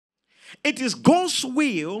It is God's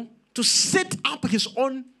will to set up his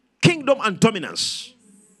own kingdom and dominance.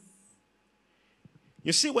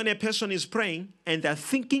 You see, when a person is praying and they're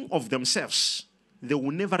thinking of themselves, they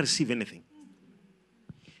will never receive anything.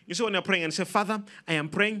 You see, when you're praying and say, Father, I am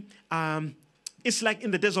praying. It's like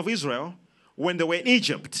in the days of Israel when they were in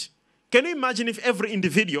Egypt. Can you imagine if every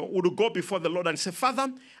individual would go before the Lord and say,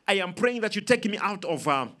 Father, I am praying that you take me out of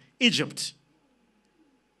Egypt.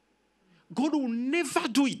 God will never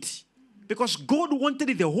do it because God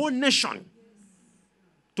wanted the whole nation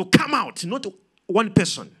to come out, not one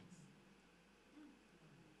person.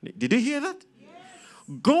 Did you hear that? Yes.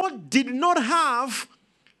 God did not have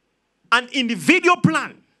an individual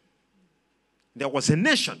plan. There was a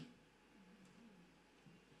nation.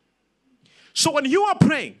 So when you are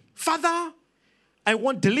praying, Father, I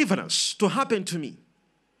want deliverance to happen to me.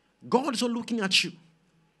 God is not looking at you.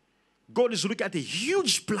 God is looking at a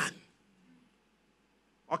huge plan.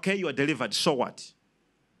 Okay, you are delivered. So what?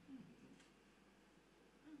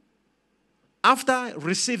 After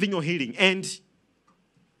receiving your healing, and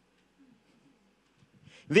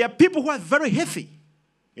there are people who are very healthy.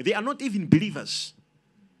 They are not even believers.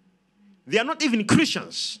 They are not even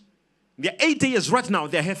Christians. They are 80 years right now.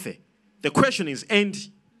 They are healthy. The question is, and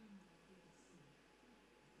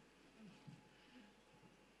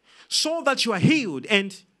so that you are healed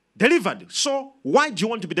and delivered. So why do you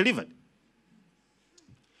want to be delivered?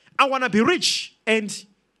 I want to be rich. And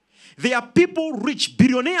there are people rich,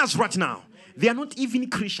 billionaires right now. They are not even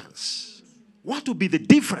Christians. What will be the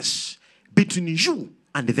difference between you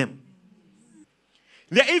and them?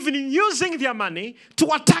 They're even using their money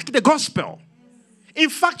to attack the gospel. In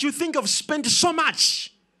fact, you think of spent so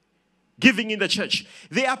much giving in the church.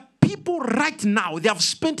 There are people right now, they have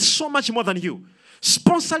spent so much more than you,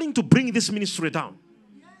 sponsoring to bring this ministry down.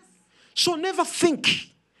 So never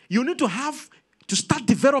think. You need to start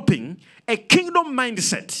developing a kingdom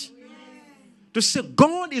mindset. To say,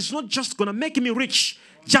 God is not just going to make me rich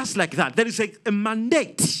just like that. There is a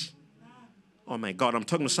mandate. Oh my God, I'm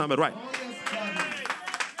talking to somebody, right?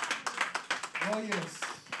 Oh yes.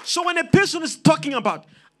 So when a person is talking about,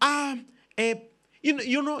 it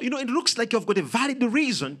looks like you've got a valid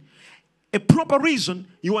reason, a proper reason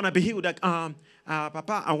you want to be healed. Like,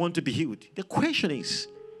 Papa, I want to be healed. The question is,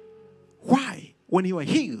 why? When you are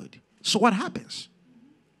healed, so what happens?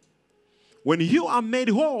 When you are made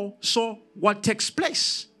whole, so what takes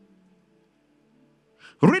place?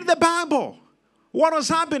 Read the Bible. What was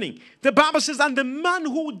happening? The Bible says, and the man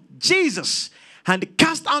who Jesus had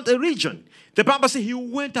cast out a region, the Bible says he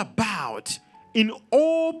went about in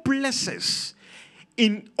all places,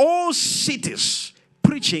 in all cities,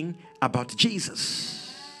 preaching about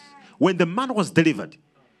Jesus. When the man was delivered,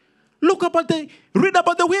 read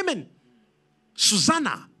about the women.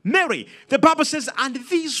 Susanna, Mary. The Bible says, and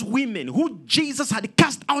these women who Jesus had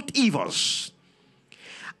cast out evils,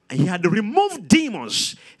 he had removed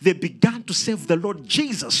demons, they began to serve the Lord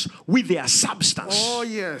Jesus with their substance. Oh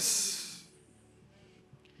yes.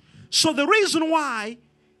 So the reason why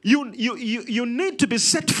you need to be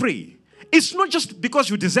set free, it's not just because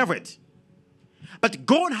you deserve it, but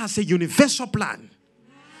God has a universal plan.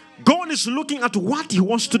 God is looking at what he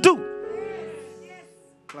wants to do.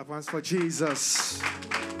 Clap hands for Jesus.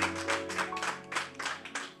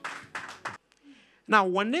 Now,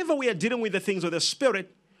 whenever we are dealing with the things of the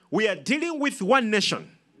Spirit, we are dealing with one nation,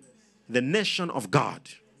 the nation of God.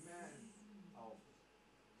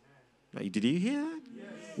 Now, did you hear that? Yes.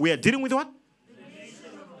 We are dealing with what? The nation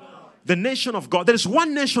of God. The nation of God. There is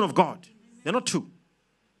one nation of God. There are not two.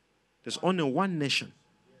 There's only one nation.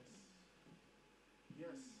 Yes.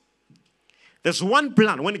 There's one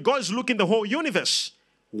plan. When God is looking at the whole universe,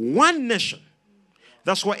 one nation.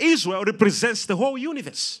 That's why Israel represents the whole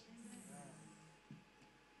universe.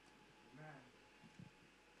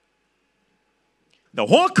 The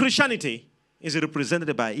whole Christianity is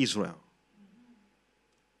represented by Israel.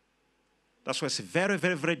 That's why it's very,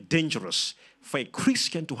 very, very dangerous for a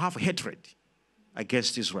Christian to have hatred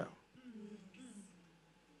against Israel.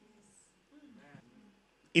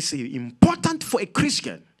 It's important for a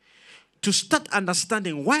Christian to start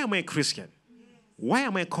understanding, why am I a Christian? Why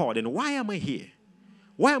am I called? And why am I here?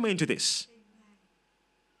 Why am I into this?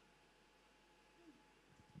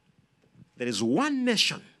 There is one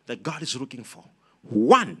nation that God is looking for.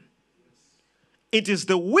 One. It is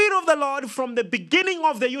the will of the Lord from the beginning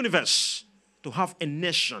of the universe to have a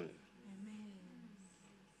nation.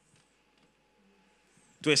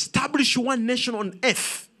 To establish one nation on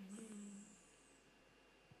earth.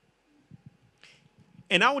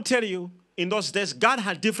 And I will tell you, in those days, God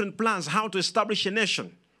had different plans how to establish a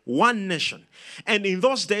nation. One nation. And in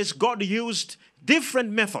those days, God used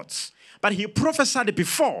different methods. But he prophesied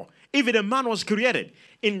before even a man was created.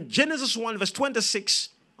 In Genesis 1 verse 26,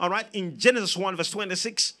 all right, in Genesis 1 verse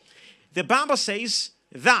 26, the Bible says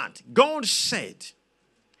that God said,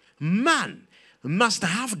 man must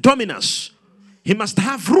have dominance. He must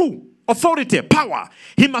have rule, authority, power.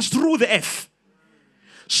 He must rule the earth.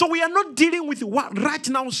 So we are not dealing with what right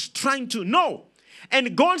now is trying to know.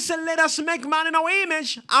 And God said, let us make man in our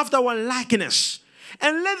image after our likeness.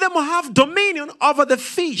 And let them have dominion over the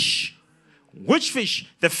fish. Which fish?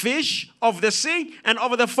 The fish of the sea, and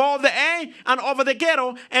over the fowl of the air, and over the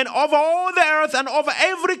cattle, and over all the earth, and over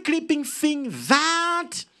every creeping thing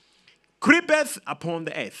that creepeth upon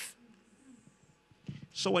the earth.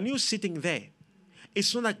 So when you're sitting there,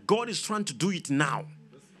 it's not that God is trying to do it now.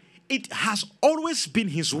 It has always been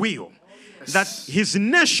his will that his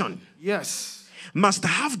nation must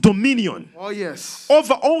have dominion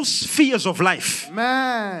over all spheres of life.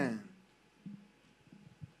 Man.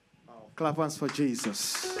 Clap hands for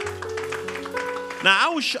Jesus.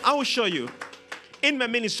 Now, I will show you. In my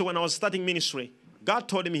ministry, when I was starting ministry, God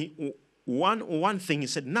told me one thing. He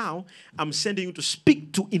said, now I'm sending you to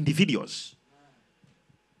speak to individuals.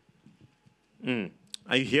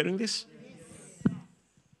 Are you hearing this?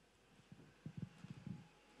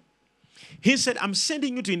 He said, I'm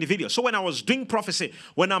sending you to individuals. So when I was doing prophecy,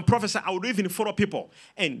 when I'm prophesying, I would even follow people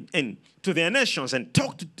and to their nations and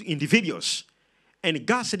talk to individuals. And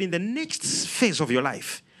God said, in the next phase of your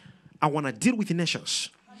life, I want to deal with the nations.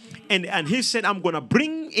 And he said, I'm going to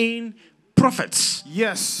bring in prophets.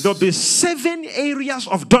 Yes. There'll be 7 areas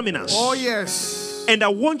of dominance. Oh, yes. And I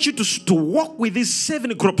want you to walk with these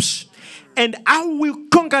 7 groups. And I will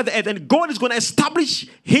conquer the earth. And God is going to establish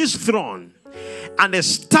his throne and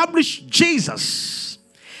establish Jesus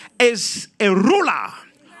as a ruler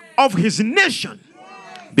of his nation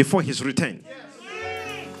before his return.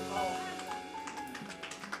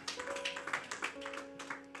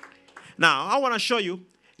 Now, I want to show you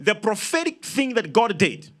the prophetic thing that God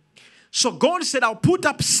did. So God said, I'll put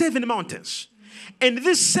up 7 mountains. And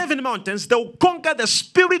these 7 mountains, they'll conquer the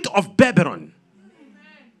spirit of Babylon.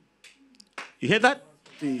 You hear that?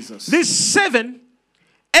 Jesus. These 7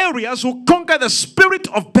 areas will conquer the spirit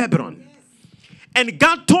of Babylon. And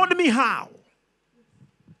God told me how.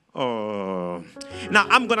 Now,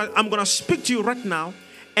 I'm gonna speak to you right now,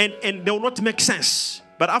 and they will not make sense.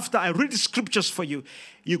 But after I read the scriptures for you,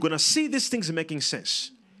 you're going to see these things making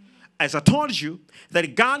sense. As I told you,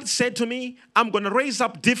 that God said to me, I'm going to raise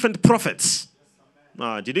up different prophets.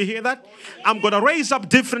 Did you hear that? I'm going to raise up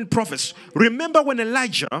different prophets. Remember when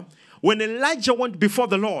Elijah went before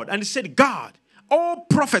the Lord and he said, God, all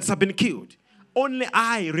prophets have been killed. Only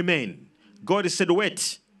I remain. God said,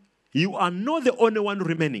 wait, you are not the only one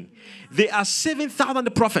remaining. There are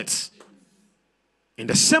 7,000 prophets in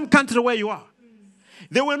the same country where you are.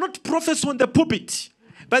 They were not prophets on the pulpit,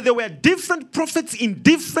 but there were different prophets in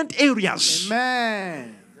different areas.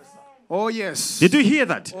 Amen. Oh, yes. Did you hear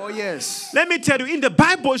that? Oh, yes. Let me tell you, in the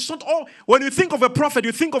Bible, it's not all. When you think of a prophet,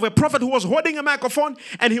 you think of a prophet who was holding a microphone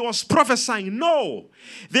and he was prophesying. No.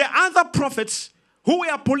 There are other prophets who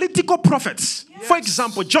were political prophets. Yes. For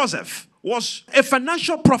example, Joseph was a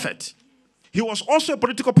financial prophet. He was also a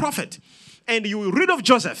political prophet. And you will read of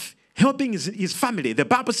Joseph helping his family. The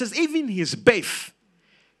Bible says even his birth.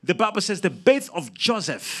 The Bible says the birth of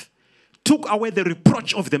Joseph took away the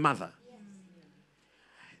reproach of the mother.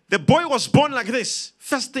 The boy was born like this.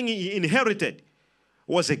 First thing he inherited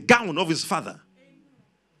was a gown of his father.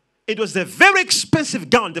 It was a very expensive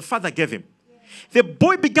gown the father gave him. The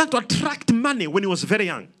boy began to attract money when he was very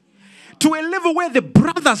young, to a level where the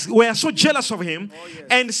brothers were so jealous of him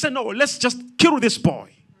and said, no, let's just kill this boy.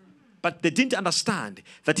 But they didn't understand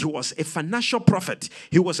that he was a financial prophet.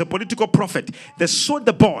 He was a political prophet. They sold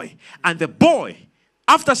the boy. And the boy,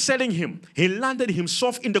 after selling him, he landed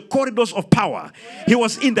himself in the corridors of power. He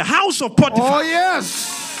was in the house of Potiphar. Oh,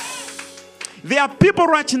 yes. There are people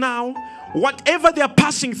right now, whatever they are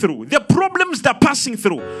passing through, the problems they're passing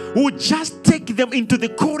through, will just take them into the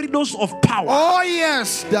corridors of power. Oh,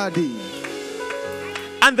 yes, Daddy.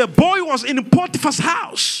 And the boy was in Potiphar's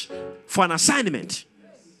house for an assignment.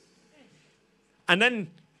 And then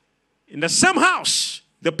in the same house,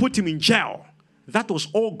 they put him in jail. That was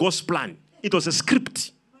all God's plan. It was a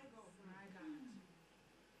script.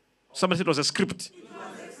 Somebody said it was a script.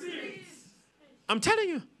 I'm telling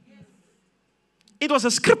you. It was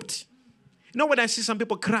a script. You know when I see some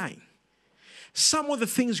people crying, some of the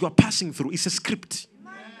things you are passing through is a script.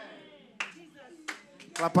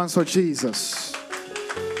 Clap hands for Jesus.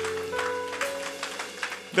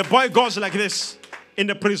 The boy goes like this. In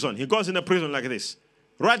the prison. He goes in the prison like this.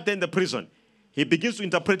 Right there in the prison. He begins to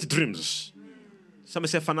interpret dreams.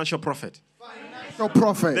 Somebody say financial prophet. No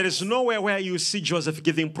prophet. There is nowhere where you see Joseph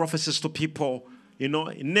giving prophecies to people.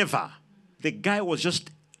 Never. The guy was just,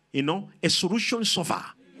 a solution solver.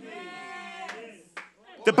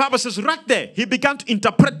 The Bible says right there, he began to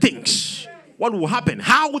interpret things. What will happen?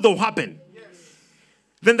 How will they happen?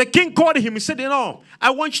 Then the king called him. He said,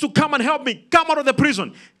 I want you to come and help me. Come out of the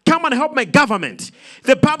prison. Come and help my government.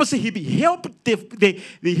 The Bible says he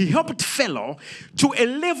helped fellow to a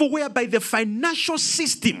level whereby the financial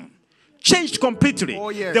system changed completely. Oh,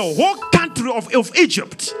 yes. The whole country of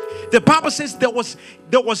Egypt. The Bible says there was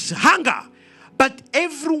hunger. But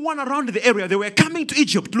everyone around the area, they were coming to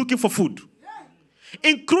Egypt looking for food.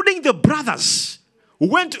 Including the brothers who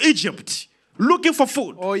went to Egypt looking for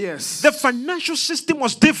food. Oh, yes. The financial system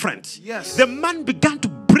was different. Yes. The man began to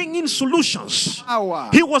bring in solutions. Power.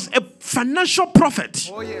 He was a financial prophet.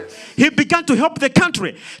 Oh, yes. He began to help the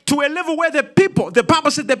country to a level where the people, the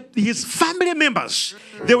Bible said that his family members,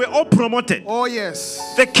 they were all promoted. Oh,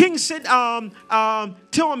 yes. The king said,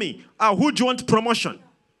 tell me, who do you want promotion?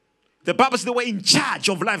 The Bible said they were in charge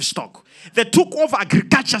of livestock. They took over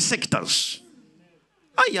agriculture sectors.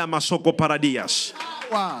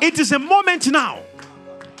 Wow. It is a moment now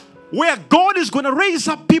where God is going to raise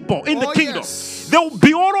up people in the kingdom. Yes. They will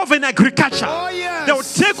be all over in agriculture. Oh, yes. They will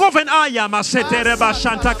take over in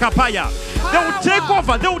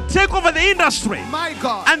They will take over the industry. My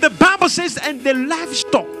God. And the Bible says, and the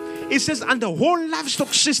livestock, it says, and the whole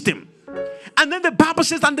livestock system. And then the Bible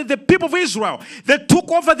says, under the people of Israel, they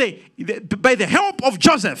took over by the help of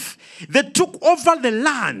Joseph, they took over the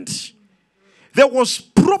land. There was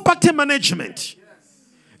property management.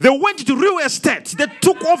 They went to real estate. They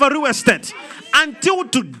took over real estate. Until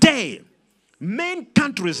today, main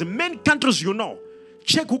countries,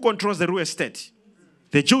 check who controls the real estate.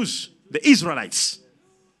 The Jews, the Israelites.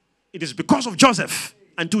 It is because of Joseph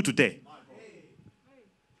until today.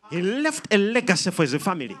 He left a legacy for his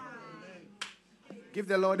family. Give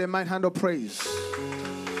the Lord a mighty hand of praise.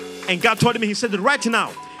 And God told me, he said, right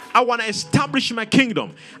now, I want to establish my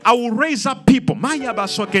kingdom. I will raise up people. I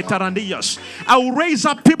will raise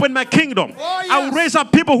up people in my kingdom. Oh, yes. I will raise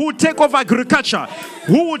up people who will take over agriculture,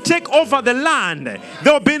 who will take over the land.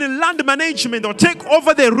 They will be in land management. They'll take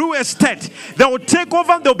over the real estate. They will take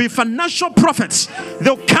over. There will be financial prophets.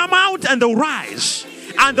 They'll come out and they'll rise.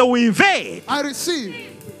 And they will invade. I receive.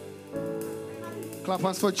 Clap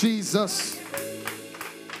hands for Jesus.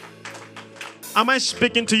 Am I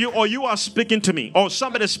speaking to you, or you are speaking to me, or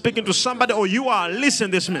somebody is speaking to somebody, or you are listening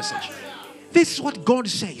to this message? This is what God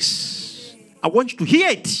says. I want you to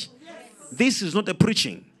hear it. This is not a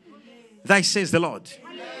preaching. That says the Lord.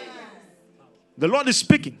 The Lord is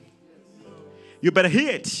speaking. You better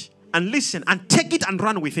hear it and listen and take it and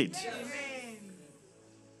run with it.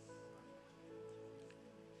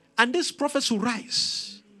 And these prophets will rise.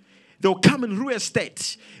 They'll come in real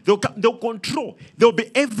estate. They'll control. They'll be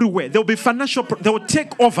everywhere. They'll be financial. They'll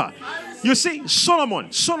take over. You see, Solomon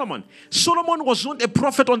was not a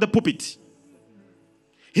prophet on the pulpit.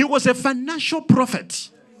 He was a financial prophet.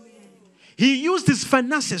 He used his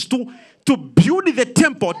finances to build the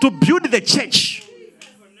temple, to build the church.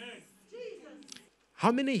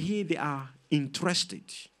 How many here they are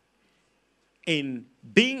interested in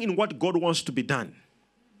being in what God wants to be done?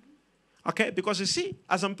 Okay, because you see,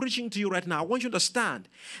 as I'm preaching to you right now, I want you to understand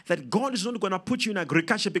that God is not going to put you in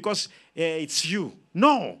agriculture because it's you.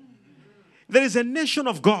 No. There is a nation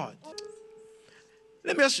of God.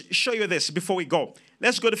 Let me just show you this before we go.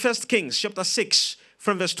 Let's go to 1 Kings chapter 6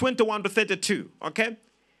 from verse 21 to 32. Okay?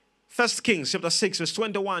 1 Kings chapter 6 verse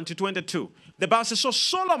 21 to 22. The Bible says, so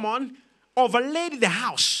Solomon overlaid the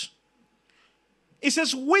house. It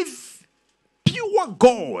says, with pure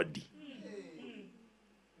gold.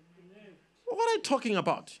 What are you talking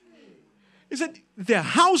about? He said, the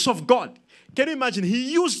house of God. Can you imagine?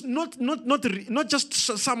 He used not just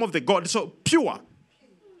some of the gold, so pure.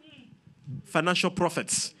 Financial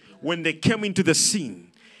prophets, when they came into the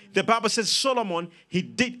scene, the Bible says Solomon, he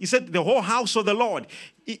said the whole house of the Lord,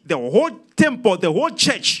 the whole temple, the whole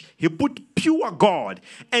church, he put pure gold.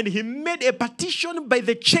 And he made a partition by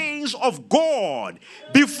the chains of gold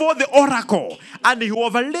before the oracle. And he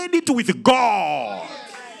overlaid it with gold.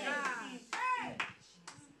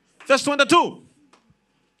 Verse 22.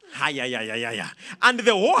 And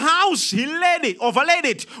the whole house, he overlaid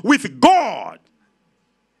it with gold.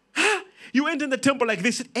 You enter in the temple like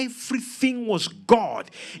this, everything was gold.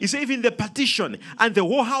 He said even the partition and the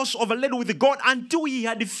whole house overlaid with gold until he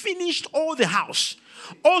had finished all the house.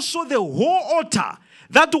 Also the whole altar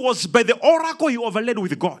that was by the oracle, he overlaid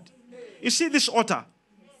with gold. You see this altar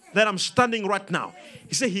that I'm standing right now?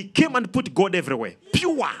 He said he came and put gold everywhere.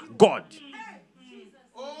 Pure gold.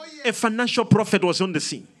 a financial prophet was on the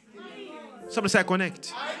scene. Somebody say, I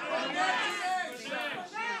connect.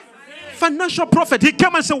 Financial prophet. He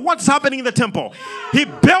came and said, what's happening in the temple? He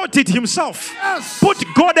built it himself. Yes. Put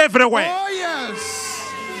God everywhere. Oh,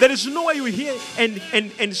 yes. There is no way you hear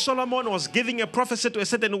and Solomon was giving a prophecy to a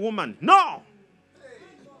certain woman. No.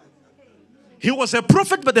 He was a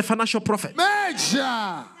prophet, but a financial prophet.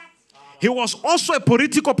 Major. He was also a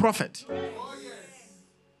political prophet.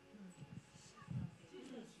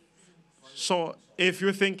 So if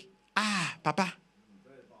you think, Papa,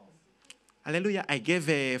 hallelujah, I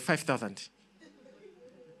gave 5,000.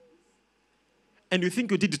 And you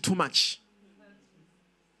think you did too much,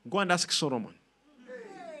 go and ask Solomon.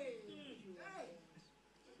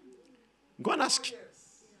 Go and ask.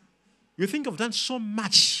 You think you've done so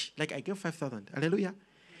much, like I gave 5,000. Hallelujah.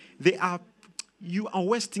 You are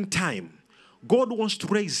wasting time. God wants to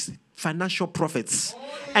raise financial prophets.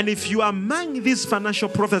 And if you are among these financial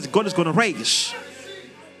prophets, God is going to raise.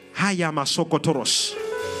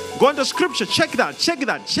 Go into scripture. Check that.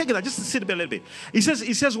 Just sit there a little bit. He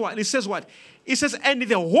says what? He says, and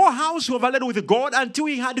the whole house he overlaid with God until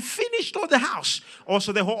he had finished all the house.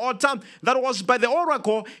 Also the whole altar that was by the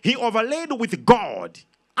oracle, he overlaid with God.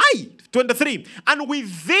 23. And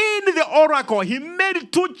within the oracle, he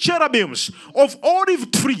made 2 cherubims of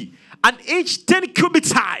olive tree, and each 10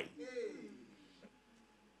 cubits high.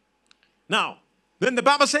 Now, then the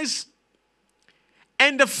Bible says,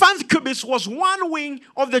 and the 5 cubits was one wing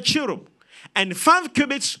of the cherub, and 5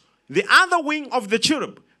 cubits the other wing of the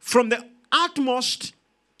cherub. From the utmost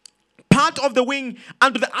part of the wing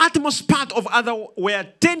and to the utmost part of other were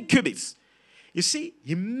 10 cubits. You see,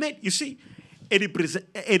 he made,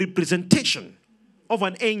 a representation of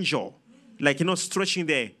an angel, like, stretching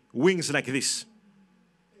their wings like this,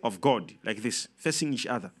 of God, like this, facing each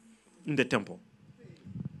other in the temple.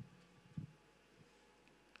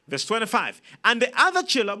 Verse 25. And the other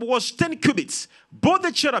cherub was 10 cubits. Both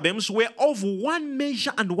the cherubims were of one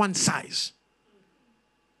measure and one size.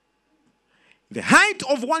 The height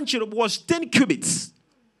of one cherub was 10 cubits.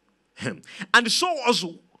 And so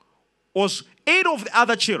was 8 of the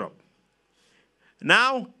other cherub.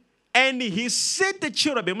 Now, and he set the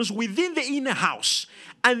cherubims within the inner house,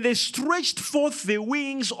 and they stretched forth the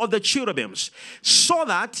wings of the cherubims, so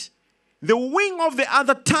that the wing of the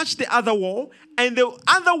other touched the other wall, and the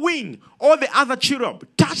other wing or the other cherub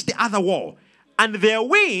touched the other wall, and their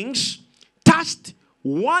wings touched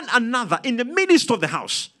one another in the midst of the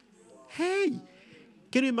house. Hey,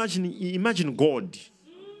 can you imagine God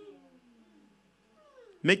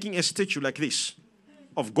making a statue like this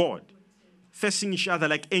of God, facing each other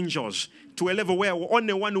like angels, to a level where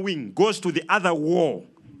only one wing goes to the other wall,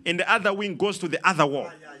 and the other wing goes to the other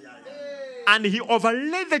wall. And he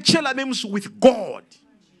overlaid the cherubims with God.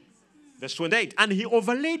 Verse 28. And he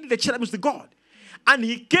overlaid the cherubims with God. And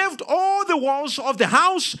he carved all the walls of the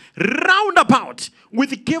house round about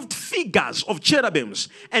with carved figures of cherubims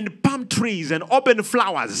and palm trees and open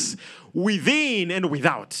flowers within and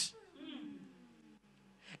without.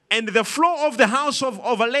 And the floor of the house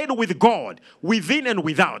overlaid with God within and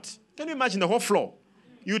without. Can you imagine the whole floor?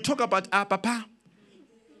 You talk about Papa.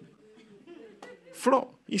 Floor.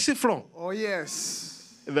 You see floor? Oh,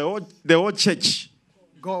 yes. The whole church.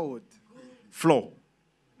 Gold. Floor.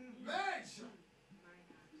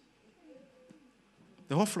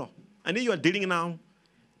 The whole floor. And then you are dealing now,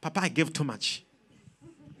 Papa, I gave too much.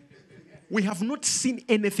 We have not seen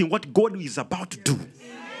anything what God is about to do.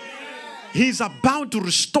 He's about to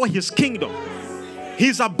restore his kingdom.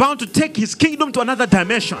 He's about to take his kingdom to another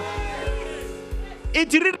dimension.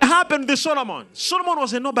 It really happened with Solomon. Solomon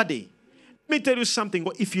was a nobody. Let me tell you something,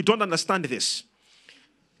 if you don't understand this.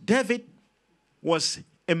 David was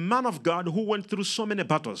a man of God who went through so many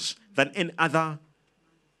battles than any other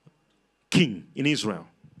king in Israel.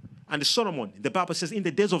 And Solomon, the Bible says, in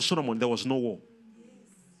the days of Solomon, there was no war.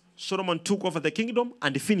 Solomon took over the kingdom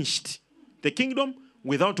and finished the kingdom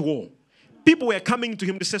without war. People were coming to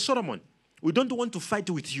him to say, Solomon, we don't want to fight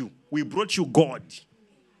with you. We brought you God.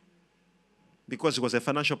 Because he was a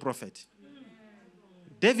financial prophet.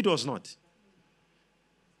 David was not.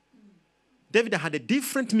 David had a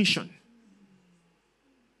different mission.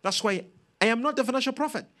 That's why I am not a financial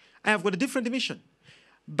prophet. I have got a different mission.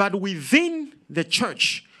 But within the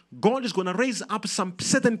church, God is going to raise up some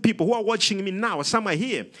certain people who are watching me now, some are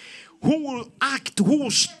here, who will act, who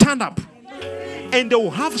will stand up, and they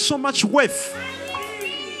will have so much wealth.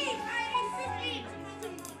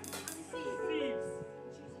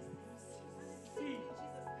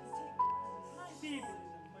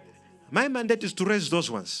 My mandate is to raise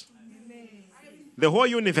those ones. The whole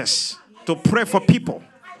universe, to pray for people.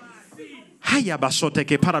 Haya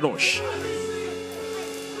basoteke paradosh.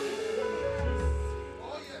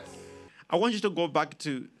 I want you to go back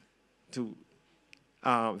to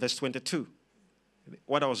verse 22.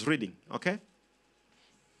 What I was reading, okay?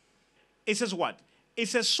 It says what? It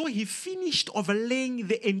says, so he finished overlaying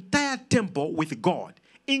the entire temple with gold,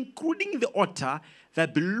 including the altar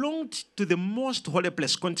that belonged to the most holy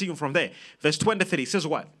place. Continue from there. Verse 23 says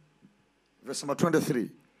what? Verse number 23.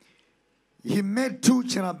 He made 2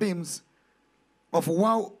 cherubims of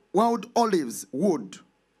wild olives wood,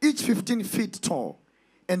 each 15 feet tall,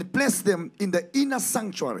 and placed them in the inner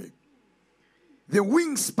sanctuary. The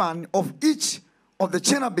wingspan of each of the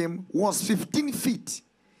cherubim was 15 feet,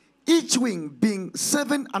 each wing being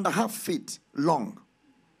 7.5 feet long.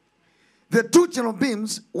 The 2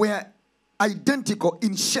 cherubims were identical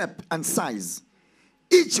in shape and size.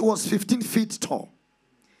 Each was 15 feet tall.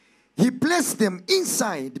 He placed them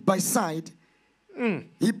side by side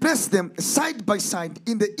in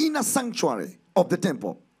the inner sanctuary of the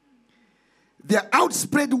temple. Their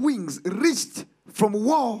outspread wings reached from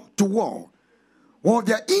wall to wall, while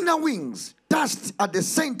their inner wings touched at the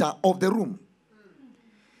center of the room.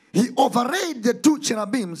 He overlaid the 2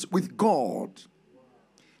 cherubims with gold.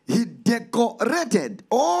 He decorated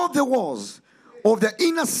all the walls of the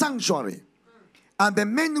inner sanctuary and the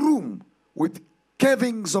main room with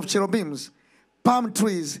carvings of cherubims, palm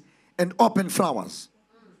trees, and open flowers.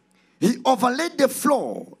 He overlaid the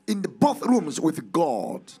floor in both rooms with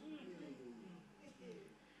gold.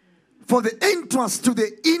 For the entrance to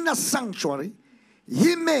the inner sanctuary,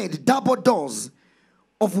 he made double doors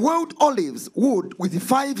of wild olives wood with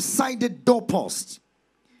 5-sided doorposts.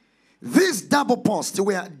 These double posts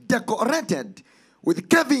were decorated with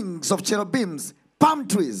carvings of cherubims, palm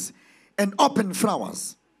trees, and open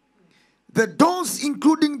flowers. The doors,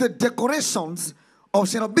 including the decorations of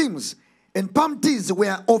cherubims and palm trees,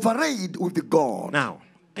 were overlaid with the gold. Now,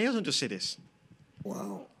 I just want to say this.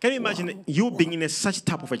 Wow. Can you imagine you being in such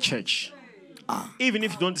type of a church? Even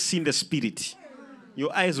if you don't see in the spirit,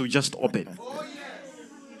 your eyes will just open.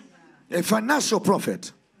 A financial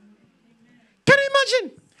prophet. Can you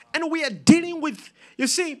imagine? And we are dealing with, you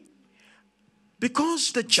see,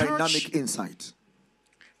 because the church... Dynamic insight.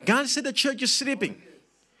 God said the church is sleeping.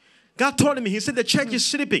 God told me, he said the church is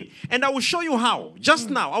sleeping. And I will show you how. Just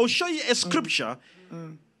now, I will show you a scripture.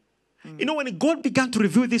 You know, when God began to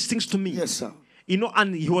reveal these things to me. Yes, sir. You know,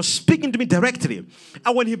 and he was speaking to me directly.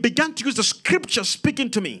 And when he began to use the scripture speaking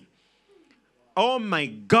to me, oh my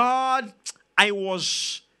God, I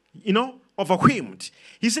was, overwhelmed.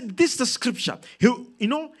 He said, this is the scripture.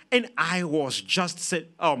 And I was just said,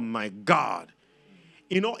 oh my God.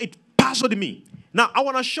 It puzzled me. Now, I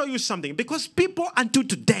want to show you something. Because people until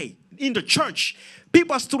today, in the church,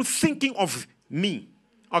 people are still thinking of me.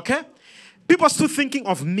 Okay? People are still thinking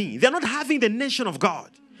of me. They're not having the nation of God.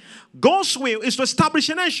 God's will is to establish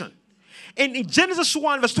a nation. And in Genesis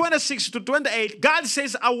 1, verse 26 to 28, God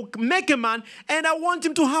says, I will make a man and I want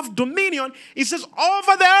him to have dominion. He says,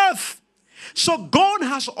 over the earth. So God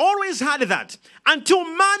has always had that until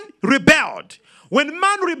man rebelled. When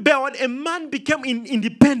man rebelled, a man became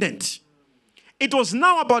independent. It was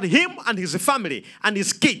now about him and his family and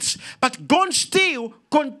his kids. But God still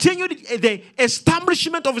continued the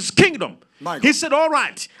establishment of his kingdom. He said, all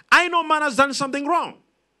right, I know man has done something wrong.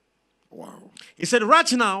 Wow. He said,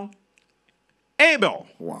 right now, Abel.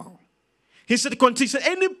 Wow. He said,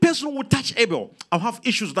 any person who will touch Abel, I'll have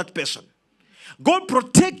issues with that person. God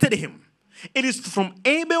protected him. It is from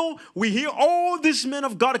Abel we hear all these men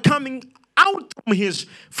of God coming out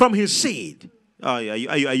from his seed. Are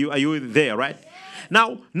you there, right?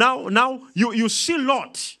 Now you see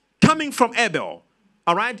Lot coming from Abel.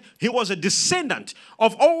 All right? He was a descendant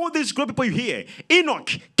of all these great people you hear. Enoch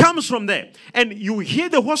comes from there. And you hear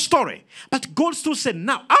the whole story. But God still said,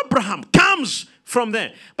 now Abraham comes from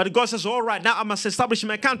there. But God says, all right, now I must establish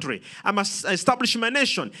my country. I must establish my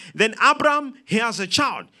nation. Then Abraham, he has a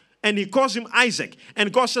child. And he calls him Isaac.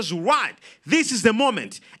 And God says, right, this is the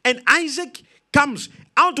moment. And Isaac comes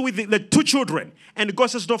out with the 2 children. And God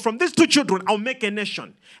says, no, from these 2 children, I'll make a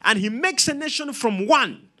nation. And he makes a nation from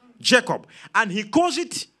one, Jacob. And he calls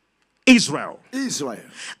it Israel. Israel.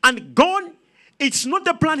 And God, it's not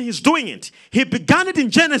the plan he's doing it. He began it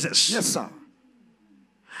in Genesis. Yes, sir.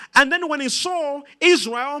 And then when he saw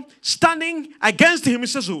Israel standing against him, he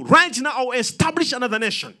says, right now I'll establish another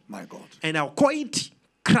nation. My God. And I'll call it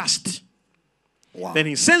Christ. Wow. Then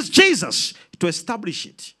he sends Jesus to establish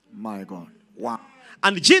it. My God. Wow.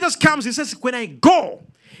 And Jesus comes, he says, when I go,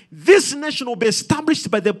 this nation will be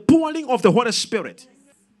established by the pouring of the Holy Spirit.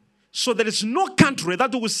 So there is no country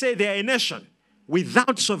that will say they are a nation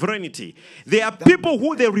without sovereignty. There are people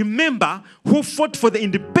who they remember who fought for the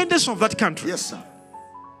independence of that country. Yes, sir.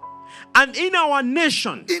 And in our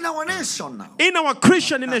nation, In our nation now, in our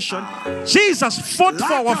Christian nation, Jesus fought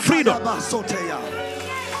for our freedom.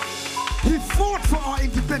 He fought for our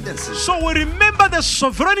independence. So we remember the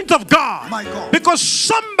sovereignty of God. My God. Because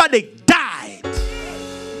somebody died.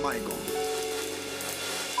 My God.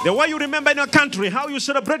 The way you remember in your country, how you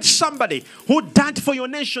celebrate somebody who died for your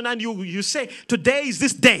nation, and you say, today is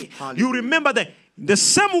this day. Hallelujah. You remember the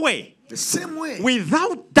same way. The same way.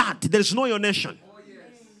 Without that, there's no your nation.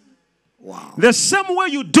 Wow. The same way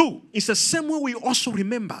you do is the same way we also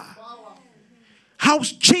remember how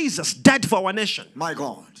Jesus died for our nation. My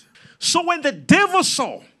God. So when the devil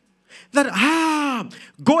saw that,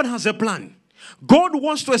 God has a plan, God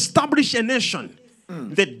wants to establish a nation,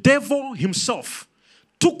 the devil himself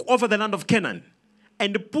took over the land of Canaan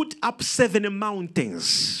and put up 7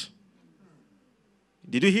 mountains.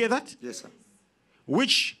 Did you hear that? Yes, sir.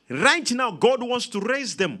 Which right now God wants to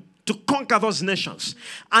raise them to conquer those nations.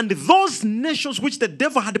 And those nations which the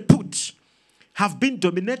devil had put have been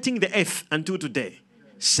dominating the earth until today.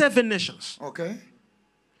 7 nations. Okay.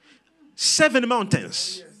 7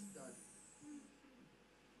 mountains.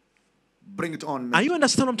 Bring it on. Are you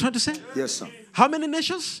understand what I'm trying to say? Yes, sir. How many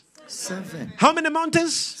nations? 7. How many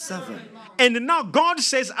mountains? 7. And now God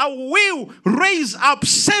says, I will raise up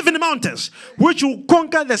 7 mountains, which will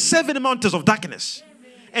conquer the 7 mountains of darkness.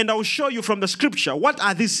 And I will show you from the scripture, what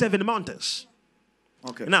are these 7 mountains?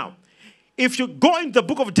 Okay. Now, if you go in the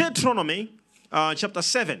book of Deuteronomy, chapter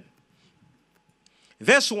 7,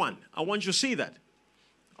 verse 1, I want you to see that.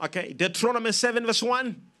 Okay, Deuteronomy 7, verse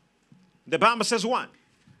 1, the Bible says what?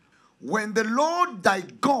 When the Lord thy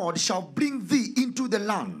God shall bring thee into the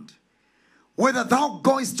land, whether thou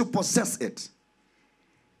goest to possess it,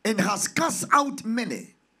 and hast cast out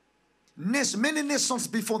many nations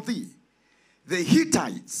before thee, the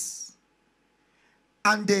Hittites,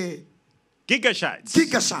 and the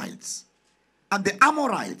Gigashites, and the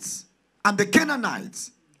Amorites, and the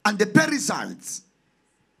Canaanites, and the Perizzites,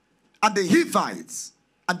 and the Hivites,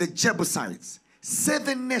 and the Jebusites,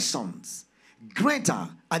 7 nations, greater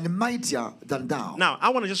and mightier than thou. Now, I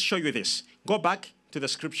want to just show you this. Go back to the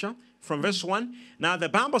scripture from verse 1. Now, the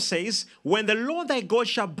Bible says, when the Lord thy God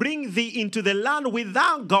shall bring thee into the land where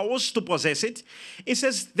thou goest to possess it, it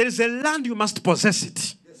says, there is a land you must possess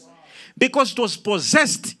it. Because it was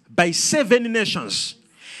possessed by 7 nations.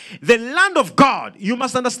 The land of God, you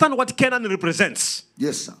must understand what Canaan represents.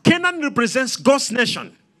 Yes, sir. Canaan represents God's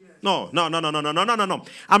nation. No.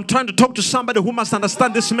 I'm trying to talk to somebody who must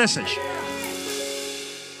understand this message.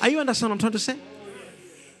 Are you understand what I'm trying to say?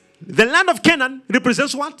 The land of Canaan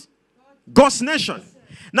represents what? God's nation.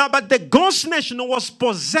 Now, but the God's nation was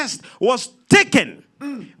possessed, was taken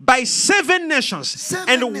by 7 nations. 7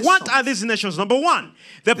 and nations. What are these nations? Number 1,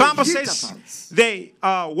 the Bible Hittites. says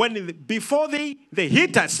before the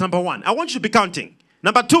Hittites, number 1. I want you to be counting.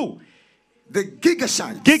 Number 2, the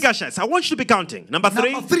Gigashites. Gigashites. I want you to be counting. Number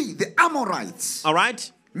 3. Number 3, the Amorites. All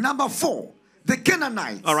right. Number 4, the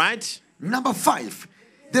Canaanites. All right. Number 5,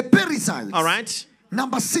 the Perizzites. All right.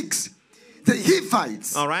 Number 6, the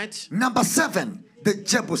Hivites. All right. Number 7, the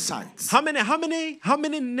Jebusites. How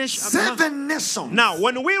many nations? 7 nations. Now,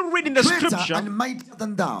 when we read in the greater scripture, and mightier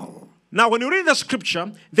than thou. now when you read the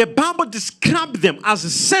scripture, the Bible describes them as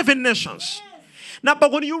 7 nations. Now,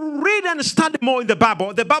 but when you read and study more in the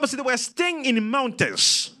Bible says they were staying in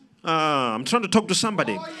mountains. I'm trying to talk to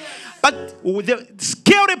somebody. But the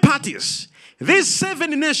scary part is, these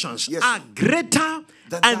 7 nations Yes. are greater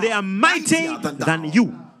and they are mightier than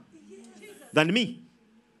you, than me.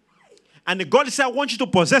 And God said, I want you to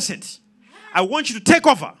possess it. I want you to take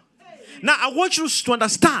over. Now, I want you to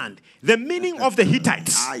understand the meaning of the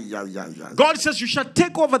Hittites. God says you shall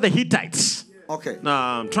take over the Hittites. Okay.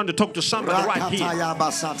 Now, I'm trying to talk to somebody right here.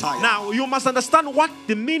 Now, you must understand what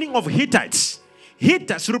the meaning of Hittites.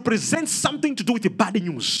 Hittites represents something to do with the bad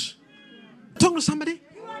news. Talk to somebody.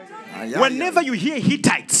 Whenever you hear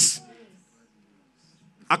Hittites,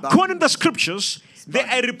 according to the scriptures, they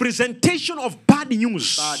are a representation of bad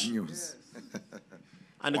news. Bad news.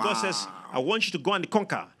 And God says, I want you to go and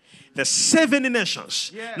conquer the 7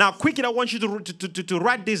 nations. Yes. Now, quickly, I want you to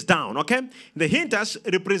write this down, okay? The Hittites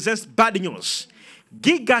represents bad news.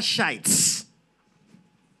 Gigashites,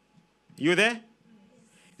 you there?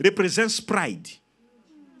 Represents pride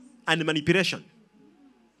and manipulation.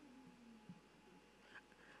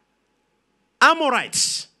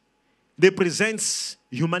 Amorites represents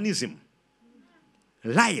humanism,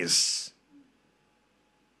 lies.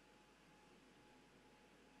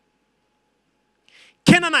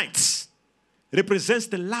 Canaanites represents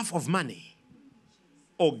the love of money.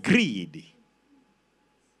 or greed.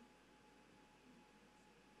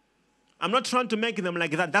 I'm not trying to make them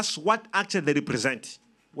like that. That's what actually they represent.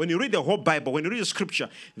 When you read the whole Bible, when you read the scripture,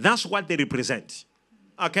 that's what they represent.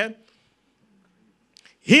 Okay?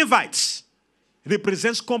 Hivites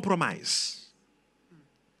represents compromise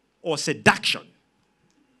or seduction.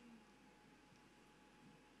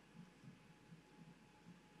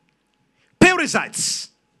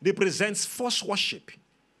 Perizzites represents false worship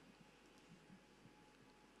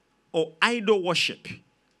or idol worship,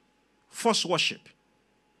 false worship.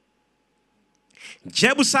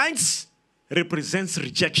 Jebusites represents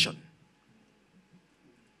rejection.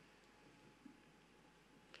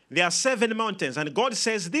 There are 7 mountains, and God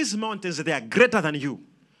says these mountains, they are greater than you.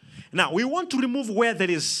 Now, we want to remove where there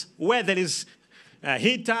is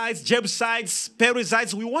Hittites, Jebusites,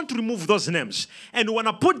 Perizzites. We want to remove those names, and we want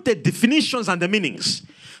to put the definitions and the meanings.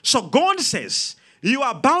 So God says, you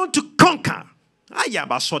are bound to conquer. I'm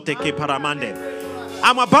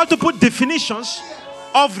about to put definitions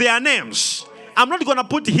of their names. I'm not going to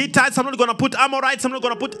put Hittites, I'm not going to put Amorites, I'm not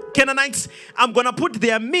going to put Canaanites. I'm going to put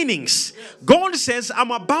their meanings. God says,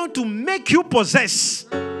 I'm about to make you possess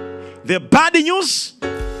the bad news,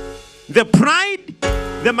 the pride,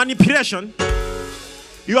 the manipulation.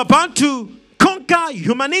 You are about to conquer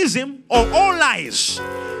humanism or all lies.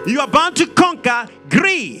 You are about to conquer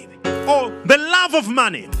greed or the love of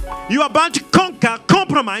money. You are about to conquer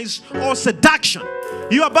compromise or seduction.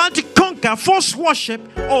 You are about to conquer false worship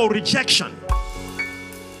or rejection.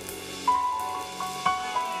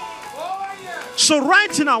 So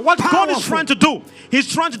right now, what God is trying to do, He's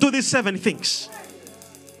trying to do these 7 things.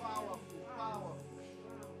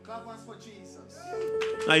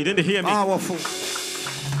 Now, you didn't hear me.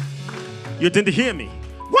 You didn't hear me.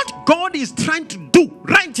 What God is trying to do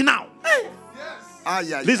right now.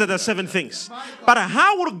 These are the 7 things. But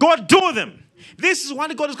how will God do them? This is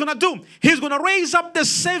what God is going to do. He's going to raise up the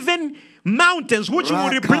 7 mountains, which will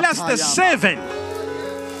replace the 7.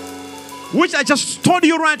 Which I just told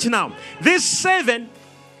you right now. These 7,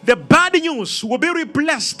 the bad news will be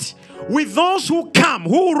replaced with those who come,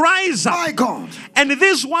 who rise up. My God. And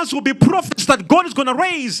these ones will be prophets that God is going to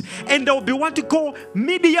raise. And they will be what you call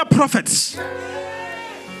media prophets.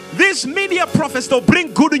 These media prophets, they'll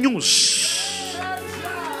bring good news.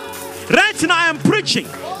 Right now I am preaching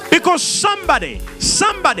because somebody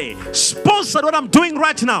sponsored what I'm doing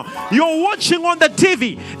right now. You're watching on the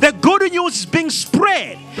TV. The good news is being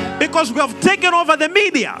spread because we have taken over the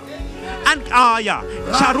media. And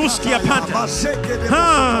Charuskia Panta.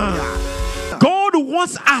 God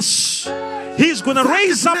wants us. He's going to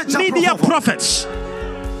raise up media prophets.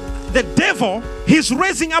 The devil, he's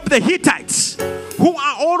raising up the Hittites, who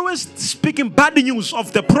are always speaking bad news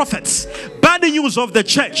of the prophets, bad news of the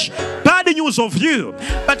church, bad news of you.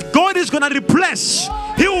 But God is going to replace.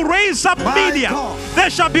 He will raise up media. There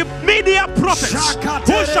shall be media prophets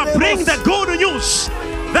who shall bring the good news.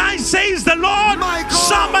 That says the Lord.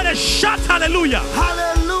 Somebody shout hallelujah.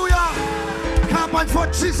 Hallelujah. Come on for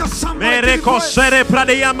Jesus. Somebody that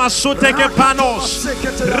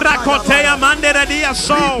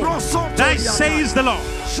says the Lord.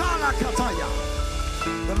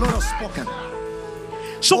 The Lord has spoken.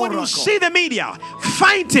 So when you see the media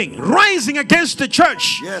fighting, rising against the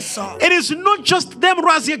church, yes, sir, it is not just them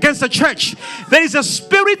rising against the church. There is a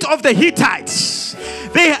spirit of the Hittites.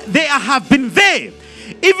 They have been there.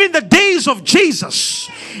 Even the days of Jesus,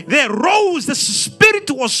 they rose. The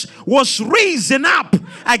spirit was risen up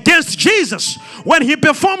against Jesus. When he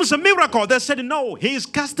performs a miracle, they said, no, he is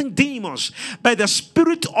casting demons by the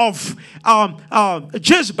spirit of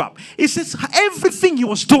Jezebel. He says everything he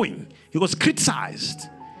was doing, he was criticized.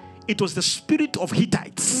 It was the spirit of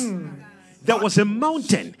Hittites. There was a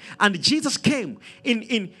mountain, and Jesus came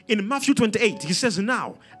in Matthew 28. He says,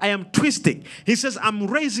 now I am twisting. He says, I'm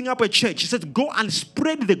raising up a church. He said, go and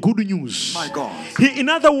spread the good news. My God. In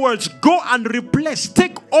other words, go and replace,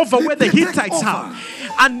 take over where the Hittites are.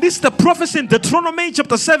 And this is the prophecy in Deuteronomy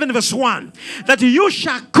chapter 7 verse 1, that you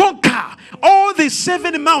shall conquer all the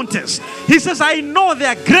 7 mountains. He says, I know they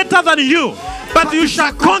are greater than you, but you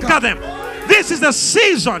shall conquer them. This is the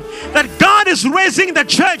season that God is raising the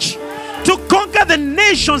church to conquer the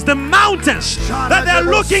nations, the mountains, that they are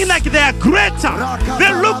looking like they are greater.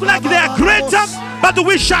 They look like they are greater, but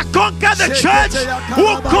we shall conquer the church.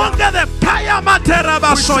 Who conquer the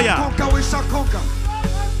Payamaterabassoya. We shall conquer.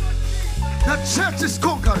 The church is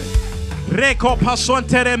conquering.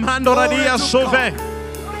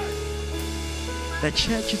 The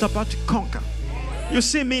church is about to conquer. You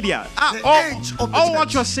see media. All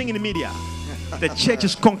what you are seeing in the media, the church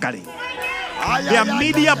is conquering. They are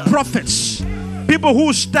media prophets, people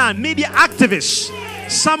who stand, media activists,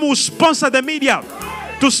 Some will sponsor the media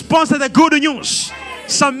to sponsor the good news.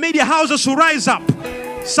 Some media houses will rise up.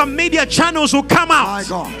 Some media channels will come out. My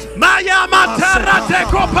God. Maya matara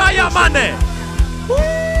teko paya mane.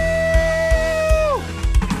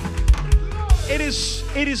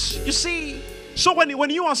 It is, you see, so when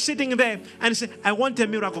you are sitting there and say, I want a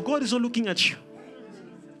miracle, God is not looking at you.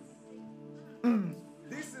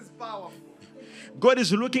 This is powerful. God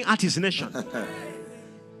is looking at his nation.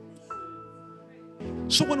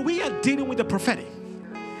 So when we are dealing with the prophetic,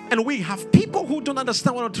 and we have people who don't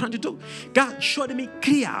understand what I'm trying to do, God showed me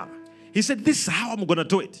clear. He said, this is how I'm going to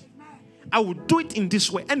do it. I will do it in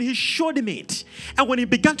this way. And he showed me it. And when he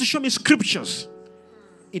began to show me scriptures,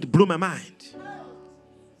 it blew my mind.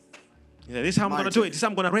 He said, this is how I'm going to do it. This is how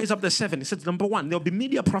I'm going to raise up the 7. He said, number 1, there will be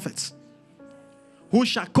media prophets who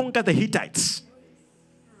shall conquer the Hittites.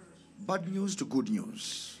 Bad news to good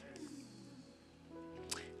news.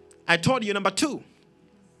 I told you, number 2,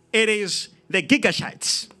 it is the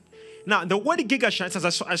Gigashites. Now, the word Gigashites,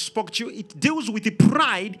 as I spoke to you, it deals with the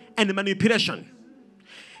pride and manipulation.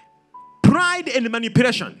 Pride and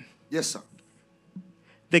manipulation. Yes, sir.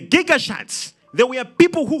 The Gigashites, they were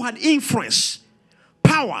people who had influence,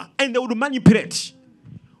 power, and they would manipulate,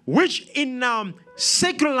 which in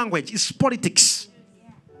secular language is politics.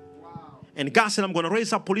 And God said, I'm going to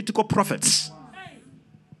raise up political prophets.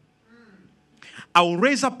 I will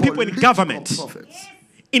raise up people in government,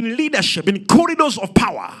 in leadership, in corridors of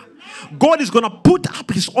power. God is going to put up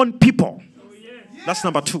his own people. That's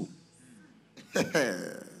number 2.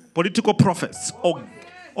 Political prophets or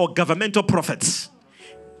governmental prophets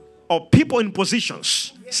or people in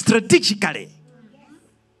positions strategically.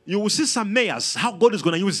 You will see some mayors, how God is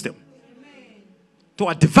going to use them to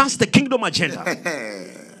advance the kingdom agenda.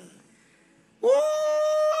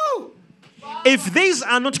 If these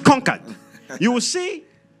are not conquered, you will see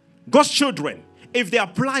God's children, if they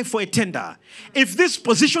apply for a tender, if these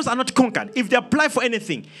positions are not conquered, if they apply for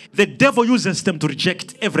anything, the devil uses them to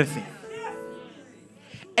reject everything.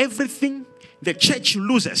 Everything the church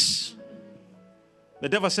loses, the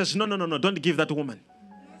devil says, no, don't give that woman.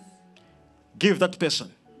 Give that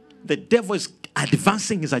person. The devil is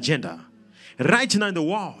advancing his agenda right now in the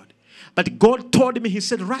world. But God told me, he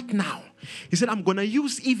said, right now, he said, I'm going to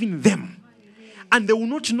use even them. And they will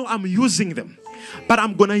not know I'm using them. But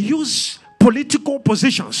I'm going to use political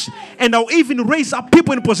positions. And I'll even raise up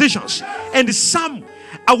people in positions. And some,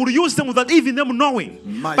 I will use them without even them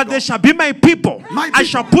knowing. But they shall be my people. I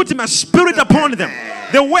shall put my spirit upon them.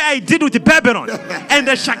 The way I did with Babylon. And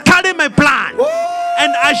they shall carry my plan.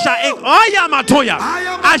 And I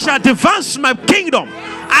shall advance my kingdom.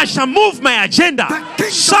 I shall move my agenda.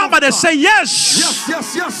 Somebody say yes.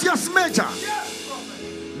 Yes, Major.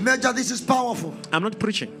 Major, this is powerful. I'm not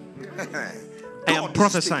preaching. I am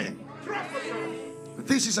prophesying.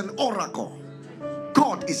 This is an oracle.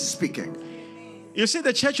 God is speaking. You see,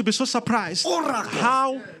 the church will be so surprised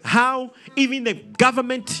Oracle. how even the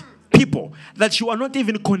government people that you are not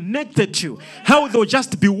even connected to, how they'll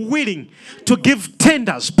just be willing to give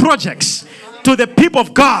tenders, projects to the people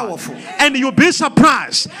of God. Powerful. And you'll be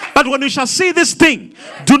surprised. But when you shall see this thing,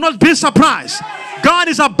 do not be surprised. God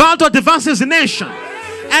is about to advance his nation.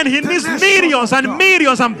 And he needs millions and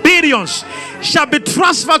millions and billions shall be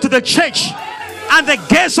transferred to the church. And the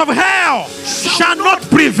gates of hell shall not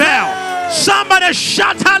prevail. Somebody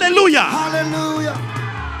shout hallelujah. Hallelujah.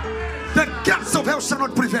 The gates of hell shall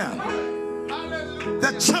not prevail.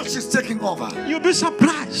 The church is taking over. You'll be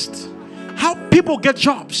surprised how people get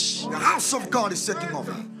jobs. The house of God is taking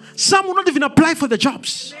over. Some will not even apply for the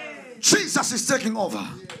jobs. Jesus is taking over.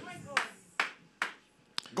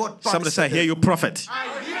 God. Somebody say, I hear you, prophet.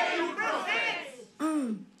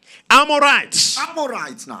 Amorites.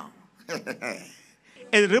 Amorites now.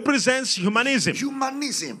 It represents humanism.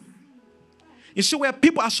 Humanism. You see, where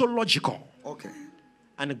people are so logical. Okay.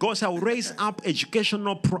 And God shall raise up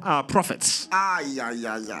educational prophets.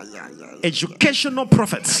 Educational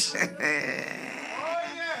prophets.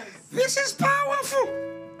 This is powerful.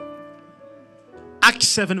 Acts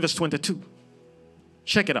 7 verse 22.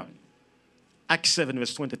 Check it out. Acts 7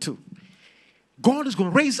 verse 22. God is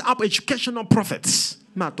going to raise up educational prophets.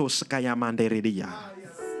 And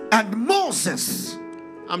Moses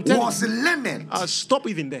was learned. Stop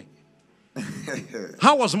even there.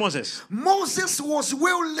 How was Moses? Moses was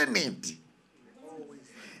well learned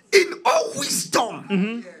in all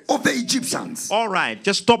wisdom of the Egyptians. All right,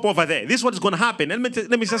 just stop over there. This is what is going to happen. Let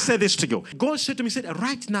me just say this to you. God said to me, he said,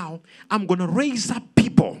 right now, I'm going to raise up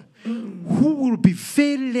people who will be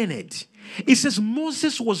very learned. It says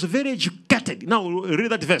Moses was very educated. Now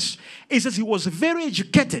read that verse. It says he was very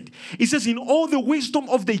educated. It says in all the wisdom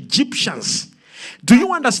of the Egyptians. Do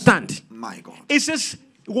you understand? My God. It says,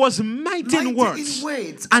 was mighty in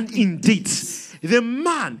words and in deeds. The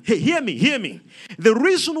man, hey, hear me. The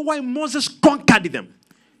reason why Moses conquered them,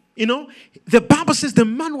 the Bible says the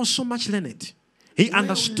man was so much learned. He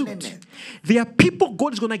understood. Learned. There are people,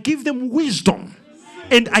 God is going to give them wisdom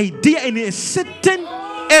and idea in a certain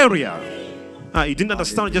area. You didn't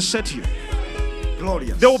understand what I just said to you.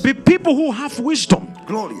 Glorious. There will be people who have wisdom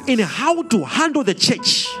Glorious. in how to handle the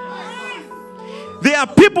church. There are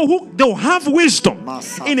people who don't have wisdom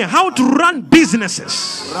in how to run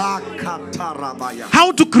businesses, how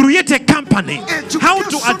to create a company, how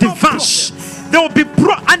to advance. They will be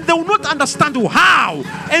and they will not understand how,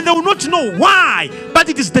 and they will not know why. But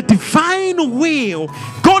it is the divine will.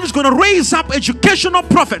 God is going to raise up educational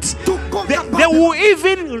prophets. They will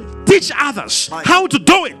even teach others how to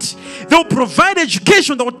do it. They will provide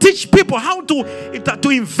education. They will teach people how to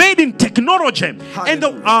invade in technology. And they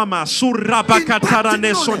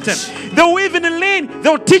will even learn. They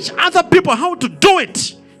will teach other people how to do it.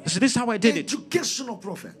 So this is how I did it. Educational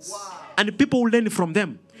prophets. And people will learn from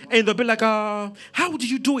them. And they'll be like, how did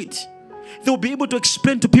you do it? They'll be able to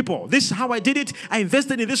explain to people, this is how I did it. I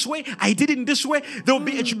invested in this way. I did it in this way. There will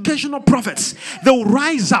be educational prophets. They'll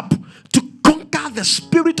rise up to conquer the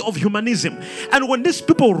spirit of humanism. And when these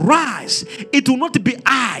people rise, it will not be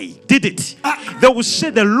I did it. They will say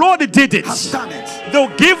the Lord did it. Has done it.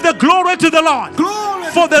 They'll give the glory to the Lord.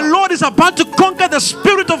 Glory For the Lord is about to conquer the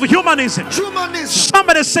spirit of humanism. Humanism.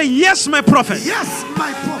 Somebody say, yes, my prophet. Yes,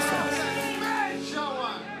 my prophet.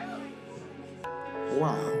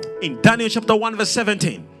 Wow. In Daniel chapter 1 verse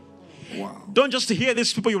 17. Wow. Don't just hear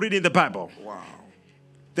these people you read in the Bible. Wow.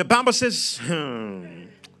 The Bible says, let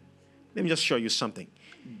me just show you something.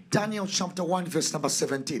 Daniel chapter 1 verse number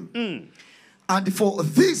 17. And for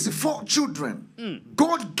these 4 children,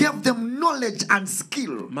 God gave them knowledge and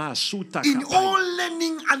skill in all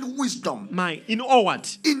learning and wisdom. In all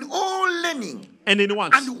what? In all learning And in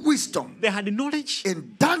what? and wisdom. They had the knowledge.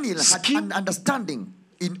 And Daniel Skill. had an understanding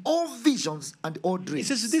in all visions and all He dreams.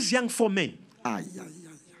 says, these young 4 men. Ay.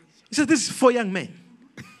 He says, these 4 young men.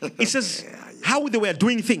 He says, how they were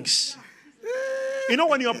doing things. You know,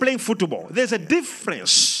 when you are playing football, there's a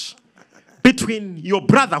difference between your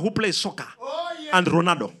brother who plays soccer and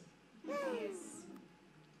Ronaldo.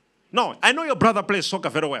 No, I know your brother plays soccer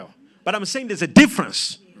very well, but I'm saying there's a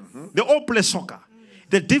difference. They all play soccer.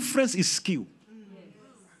 The difference is skill.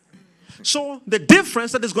 So the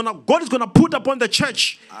difference that God is gonna put upon the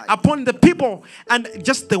church, upon the people, and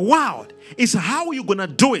just the world is how you're gonna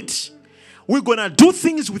do it. We're gonna do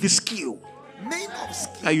things with skill. Men of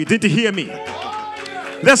skill. You didn't hear me.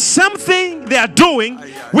 The same thing they are doing,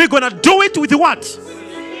 we're gonna do it with what?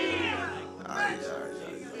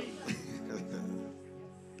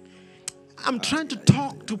 I'm trying to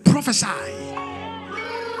talk to prophesy.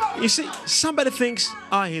 You see, somebody thinks,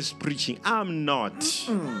 he's preaching. I'm not.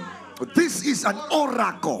 This is an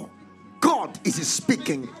oracle. God is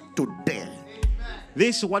speaking today.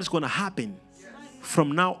 This is what's going to happen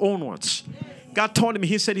from now onwards. God told him,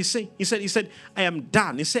 he said, I am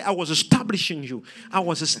done. He said, I was establishing you.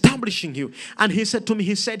 And he said to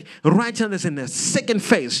me, right now there's in the second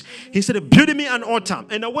phase. He said, build me an altar.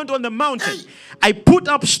 And I went on the mountain. I put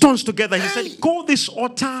up stones together. He said, call this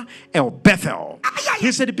altar El Bethel.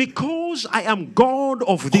 He said, because I am God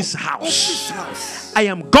of this house. I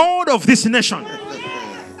am God of this nation.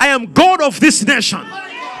 I am God of this nation.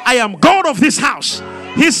 I am God of this house.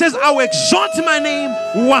 He says, I will exalt my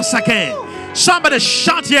name once again. Somebody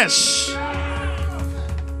shout yes.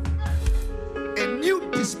 A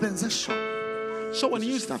new dispensation. So when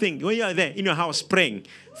you think, when you are there in your house praying,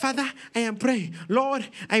 Father, I am praying. Lord,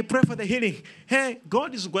 I pray for the healing. Hey,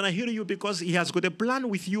 God is going to heal you because He has got a plan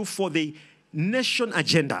with you for the nation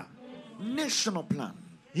agenda. National plan.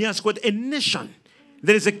 He has got a nation.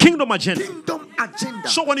 There is a kingdom agenda. Kingdom agenda.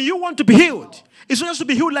 So when you want to be healed, it's not just to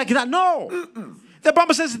be healed like that. No. The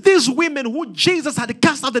Bible says these women who Jesus had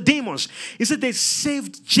cast out the demons, he said they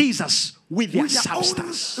saved Jesus with their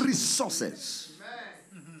substance. Own resources.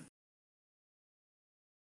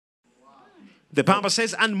 The Bible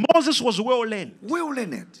says, and Moses was well learned. Well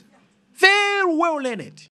learned. Very well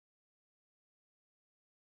learned.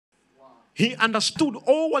 He understood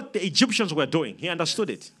all what the Egyptians were doing. He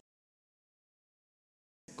understood it.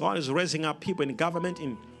 God is raising up people in government,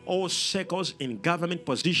 in all circles, in government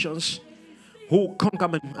positions, who conquer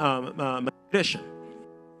manipulation.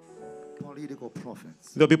 Political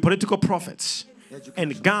prophets. There'll be political prophets.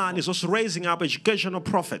 And God is also raising up educational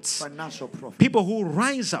prophets. Financial prophets. People who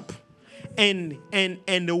rise up and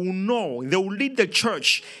they will know, they will lead the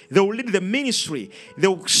church, they will lead the ministry, they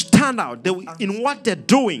will stand out in what they're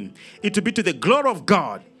doing. It will be to the glory of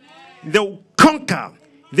God. They will conquer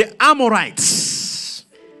the Amorites.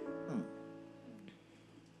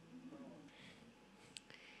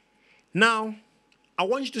 Now, I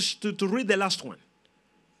want you to read the last one.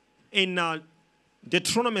 In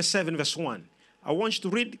Deuteronomy 7 verse 1. I want you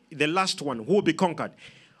to read the last one, who will be conquered.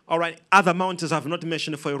 All right, other mountains I have not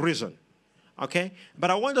mentioned for a reason. Okay? But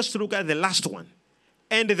I want us to look at the last one.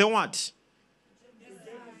 And the what?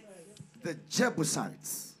 The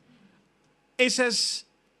Jebusites. It says,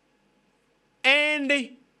 and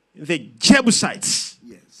the Jebusites.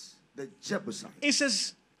 Yes, the Jebusites. It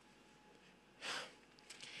says,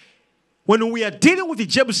 when we are dealing with the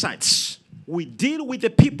Jebusites, we deal with the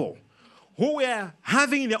people who were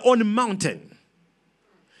having their own mountain.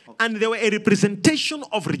 And they were a representation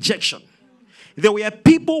of rejection. There were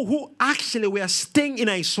people who actually were staying in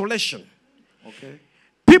isolation. Okay.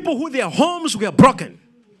 People who their homes were broken.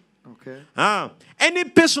 Okay. Any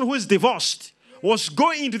person who is divorced was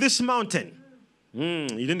going into this mountain. You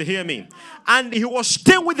didn't hear me. And he was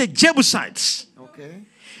staying with the Jebusites. Okay.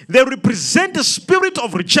 They represent the spirit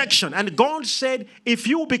of rejection. And God said, if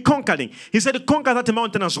you will be conquering, He said, conquer that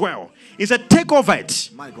mountain as well. He said, take over it.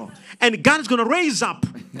 My God. And God is going to raise up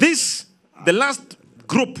the last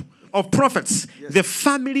group of prophets, yes, the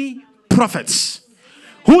family prophets,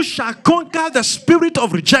 who shall conquer the spirit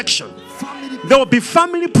of rejection. There will be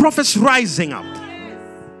family prophets rising up.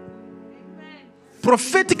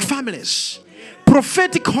 Prophetic families,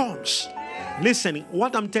 prophetic homes. Listen,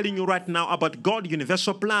 what I'm telling you right now about God's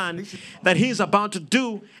universal plan that He is about to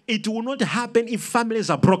do, it will not happen if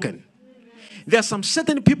families are broken. There are some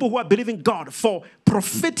certain people who are believing God for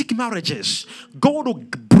prophetic marriages. God will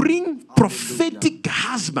bring prophetic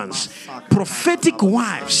husbands, prophetic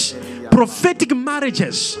wives, prophetic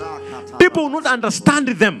marriages. People will not understand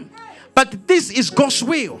them, but this is God's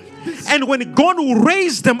will. And when God will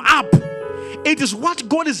raise them up, it is what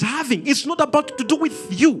God is having. It's not about to do with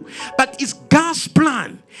you, but it's God's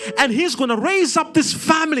plan. And He's going to raise up these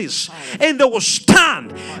families, and they will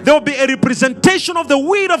stand. There will be a representation of the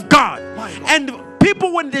will of God. And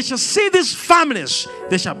people, when they shall see these families,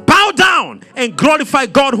 they shall bow down and glorify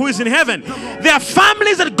God who is in heaven. There are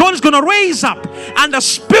families that God is going to raise up, and the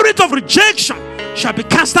spirit of rejection shall be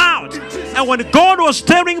cast out. And when God was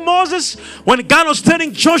telling Moses, when God was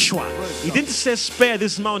telling Joshua, He didn't say spare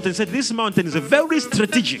this mountain. He said this mountain is very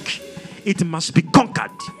strategic. It must be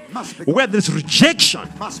conquered. Where there's rejection,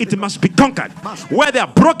 it must be conquered. Where there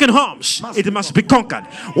are broken homes, it must be conquered.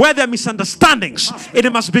 Where there are misunderstandings,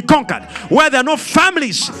 it must be conquered. Where there are no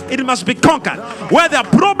families, it must be conquered. Where there are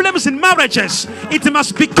problems in marriages, it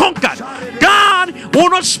must be conquered. God will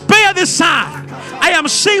not spare this side. I am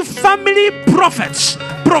seeing family prophets,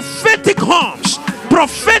 prophetic homes,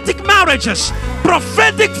 prophetic marriages,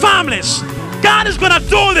 prophetic families. God is going to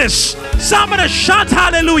do this. Somebody shout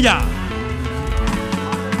hallelujah.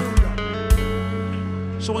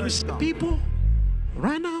 So when you see people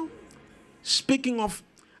right now speaking of,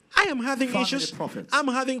 I am having family issues, prophets. I'm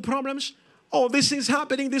having problems, oh, this is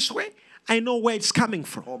happening this way, I know where it's coming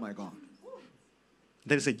from. Oh my God.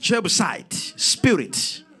 There is a Jebusite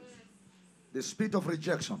spirit The spirit of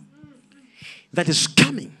rejection that is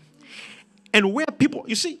coming. And where people,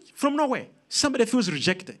 you see, from nowhere, somebody feels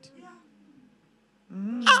rejected.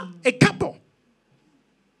 A couple.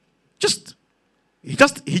 He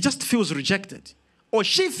just feels rejected. Or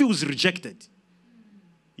she feels rejected.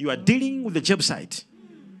 You are dealing with the Jebusite.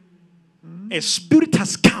 A spirit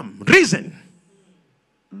has come, risen.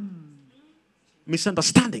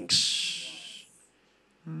 Misunderstandings.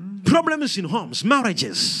 Problems in homes,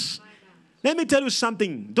 marriages. Let me tell you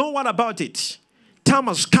something. Don't worry about it. Time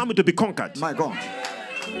has come to be conquered. My God.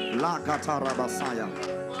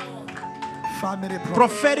 Family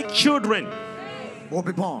Prophetic children. will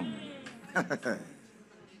be born.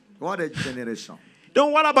 What a generation.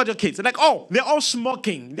 Don't worry about your kids. Like, oh, they're all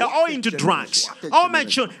smoking. They're all into drugs. Oh, my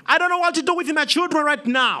children. I don't know what to do with my children right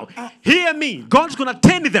now. Hear me. God's going to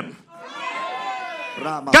tend them.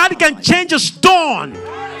 God can change a stone.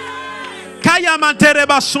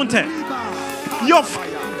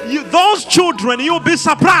 Those children, you'll be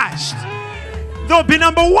surprised. They'll be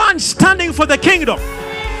number one standing for the kingdom.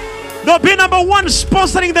 They'll be number one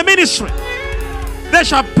sponsoring the ministry. They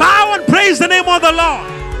shall bow and praise the name of the Lord.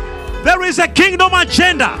 There is a kingdom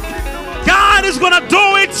agenda. God is going to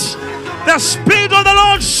do it. The Spirit of the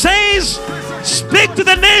Lord says, speak to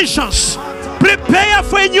the nations. Prepare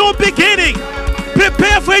for a new beginning.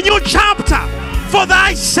 Prepare for a new chapter. For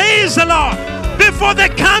thy says the Lord, before the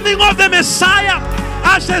coming of the Messiah,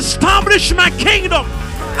 I shall establish my kingdom.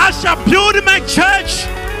 I shall build my church.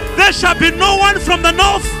 There shall be no one from the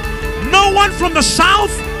north, no one from the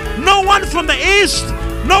south, no one from the east,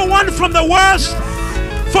 no one from the west.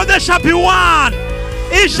 For there shall be one.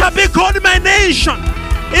 It shall be called my nation.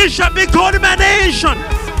 It shall be called my nation.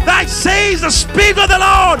 That says the Spirit of the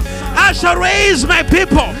Lord. I shall raise my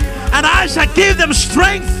people, and I shall give them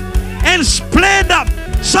strength and splendor.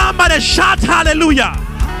 Somebody shout hallelujah.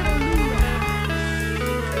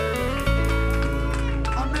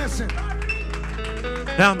 Amazing.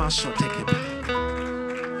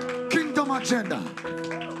 Kingdom agenda.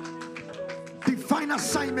 Divine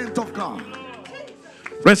assignment of God.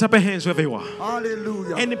 Raise up your hands wherever you are.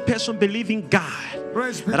 Hallelujah. Any person believing God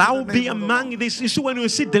Praise be that I to will the be name of the among Lord. this. You see, when we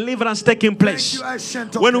see deliverance taking place, Thank you,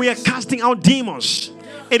 Ancient of when we are Days. casting out demons,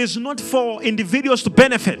 it is not for individuals to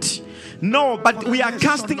benefit. No, but For we the are nation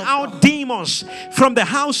casting of out God. demons from the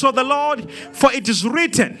house of the Lord. For it is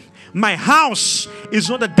written, my house is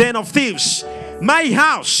not a den of thieves. My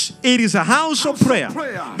house, it is a house of prayer.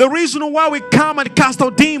 The reason why we come and cast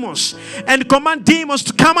out demons and command demons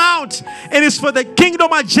to come out, it is for the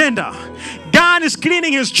kingdom agenda. God is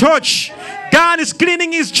cleaning his church. God is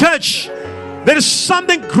cleaning his church. There is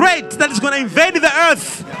something great that is going to invade the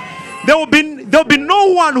earth. There will be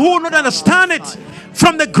no one who will not understand it,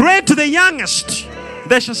 from the great to the youngest.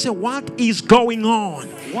 They shall say, what is going on?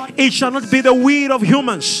 It shall not be the will of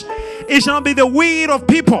humans. It shall not be the will of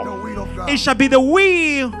people. It shall be the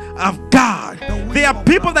will of God. There are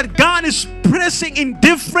people that God is pressing in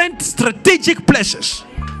different strategic places,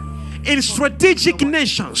 in strategic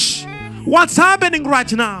nations. What's happening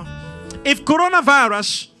right now? If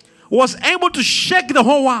coronavirus was able to shake the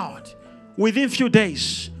whole world within few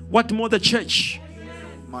days, what more the church?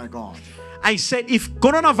 My God. I said, if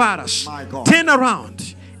coronavirus My God. turn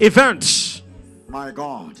around events, My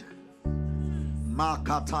God.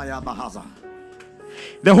 Makataya Bahaza.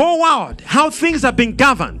 the whole world, how things are being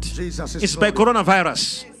governed Jesus is by Lord.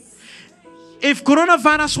 coronavirus. If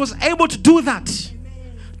coronavirus was able to do that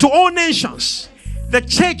to all nations, the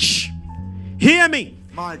church, hear me,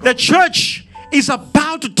 My God. the church is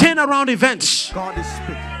about to turn around events. God is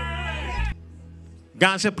speaking.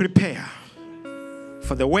 God said, prepare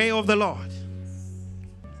for the way of the Lord.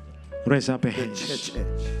 Raise up your The hands. church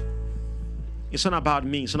age. It's not about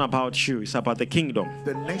me, it's not about you, it's about the kingdom.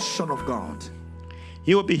 The nation of God.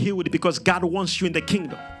 You will be healed because God wants you in the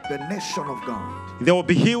kingdom. The nation of God. They will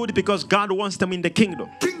be healed because God wants them in the kingdom.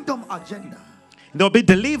 Kingdom agenda. They'll be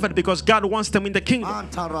delivered because God wants them in the kingdom.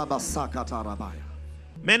 Antarabasakatarabaya.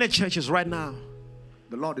 Many churches right now,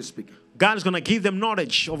 The Lord is speaking. God is going to give them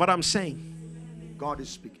knowledge of what I'm saying. God is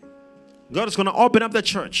speaking. God is going to open up the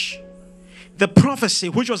church. The prophecy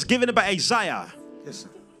which was given by Isaiah Yes, sir.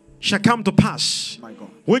 shall come to pass, My God.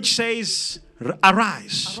 which says,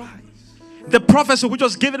 arise. Arise. The prophecy which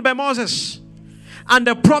was given by Moses, and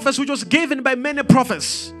the prophecy which was given by many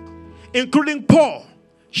prophets, including Paul,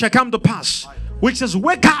 shall come to pass, which says,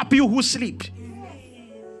 wake up, you who sleep.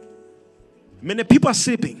 Many people are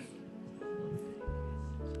sleeping.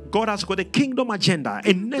 God has got a kingdom agenda,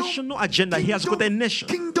 a national agenda. He has got a nation.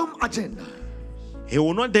 Kingdom agenda. He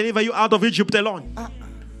will not deliver you out of Egypt alone.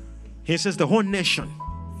 He says the whole nation.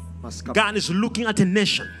 Must come. God is looking at a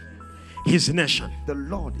nation. His nation. The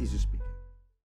Lord is speaking.